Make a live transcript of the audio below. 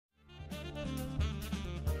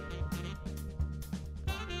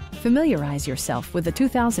Familiarize yourself with the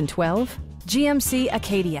 2012 GMC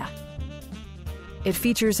Acadia. It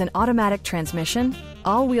features an automatic transmission,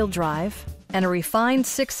 all-wheel drive, and a refined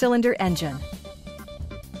 6-cylinder engine.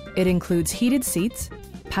 It includes heated seats,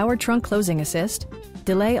 power trunk closing assist,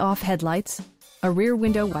 delay-off headlights, a rear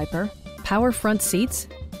window wiper, power front seats,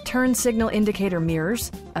 turn signal indicator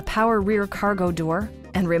mirrors, a power rear cargo door,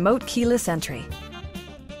 and remote keyless entry.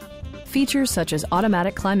 Features such as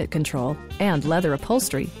automatic climate control and leather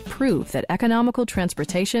upholstery prove that economical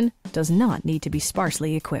transportation does not need to be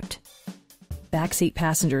sparsely equipped. Backseat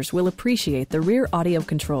passengers will appreciate the rear audio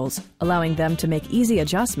controls, allowing them to make easy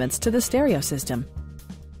adjustments to the stereo system.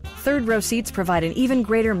 Third-row seats provide an even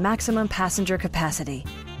greater maximum passenger capacity.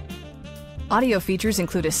 Audio features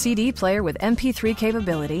include a CD player with MP3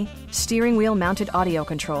 capability, steering wheel mounted audio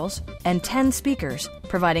controls, and 10 speakers,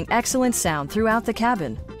 providing excellent sound throughout the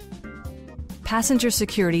cabin. Passenger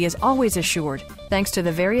security is always assured thanks to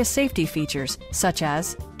the various safety features such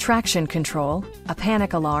as traction control, a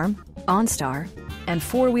panic alarm, OnStar, and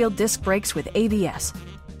 4-wheel disc brakes with ABS.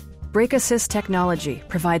 Brake Assist technology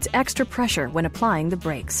provides extra pressure when applying the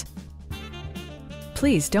brakes.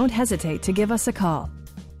 Please don't hesitate to give us a call.